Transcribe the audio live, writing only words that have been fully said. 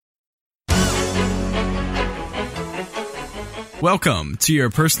Welcome to your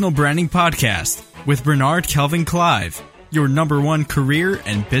personal branding podcast with Bernard Kelvin Clive, your #1 career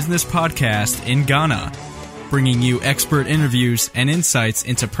and business podcast in Ghana, bringing you expert interviews and insights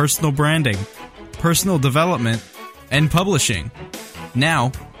into personal branding, personal development, and publishing.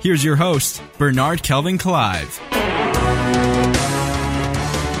 Now, here's your host, Bernard Kelvin Clive.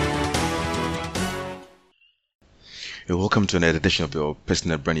 Welcome to another edition of your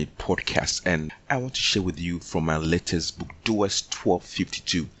personal branding podcast, and I want to share with you from my latest book, Doers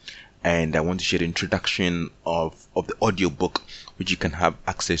 1252, and I want to share the introduction of the audio book, which you can have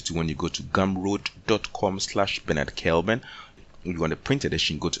access to when you go to gumroad.com/Bernard Kelvin. If you want a print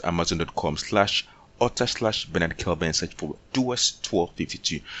edition, go to amazon.com/author/Bernard Kelvin and search for Doers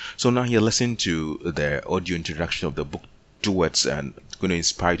 1252. So now here, listen to the audio introduction of the book Doers, and it's going to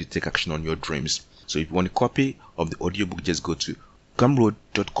inspire you to take action on your dreams. So if you want a copy of the audiobook, just go to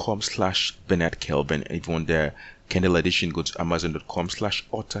gumroad.com/Bernard Kelvin. And if you want the Kindle edition, go to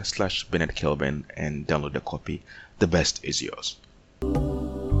amazon.com/author/Bernard Kelvin and download the copy. The best is yours.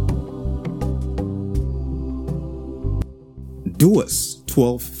 Doers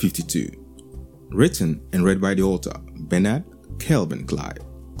 1252. Written and read by the author, Bernard Kelvin Clive.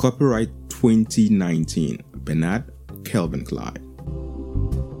 Copyright 2019, Bernard Kelvin Clive.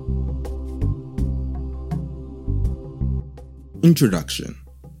 Introduction.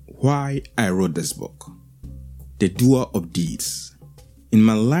 Why I wrote this book. The Doer of Deeds. In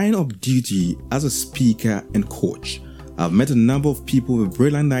my line of duty as a speaker and coach, I've met a number of people with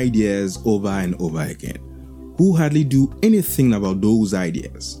brilliant ideas over and over again, who hardly do anything about those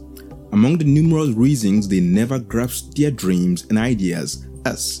ideas. Among the numerous reasons they never grasp their dreams and ideas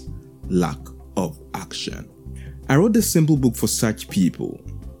is lack of action. I wrote this simple book for such people.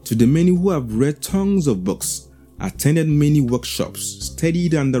 To the many who have read tons of books, attended many workshops,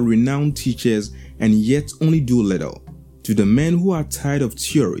 studied under renowned teachers, and yet only do little. To the men who are tired of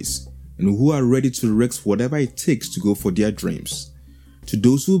theories and who are ready to risk whatever it takes to go for their dreams. To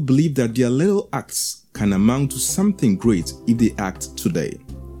those who believe that their little acts can amount to something great if they act today.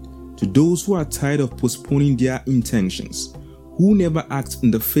 To those who are tired of postponing their intentions, who never act in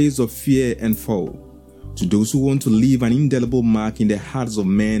the face of fear and fall. To those who want to leave an indelible mark in the hearts of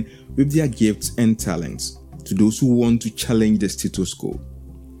men with their gifts and talents. To those who want to challenge the status quo.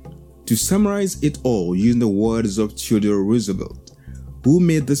 To summarize it all using the words of Theodore Roosevelt, who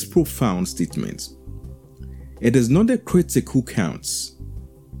made this profound statement: "It is not the critic who counts,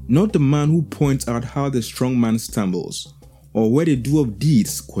 not the man who points out how the strong man stumbles, or where the doer of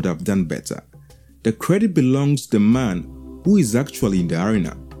deeds could have done better. The credit belongs to the man who is actually in the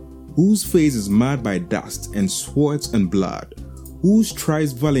arena, whose face is marred by dust and sweat and blood, who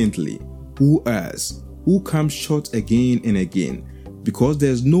strives valiantly, who errs, who comes short again and again, because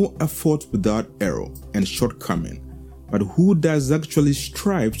there is no effort without error and shortcoming, but who does actually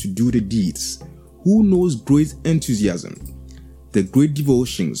strive to do the deeds, who knows great enthusiasm, the great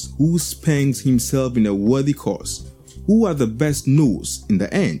devotions, who spends himself in a worthy cause, who at the best knows, in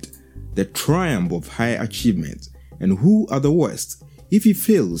the end, the triumph of high achievement, and who at the worst, if he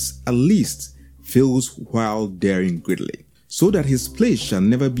fails, at least fails while daring greatly, so that his place shall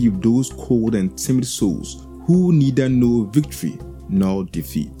never be with those cold and timid souls who neither know victory nor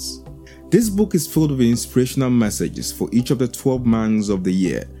defeat." This book is filled with inspirational messages for each of the 12 months of the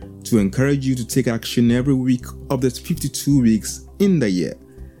year to encourage you to take action every week of the 52 weeks in the year.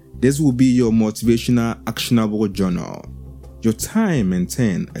 This will be your motivational, actionable journal. Your time and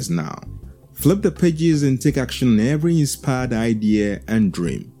turn is now. Flip the pages and take action on every inspired idea and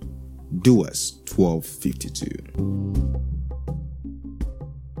dream. Doers 1252.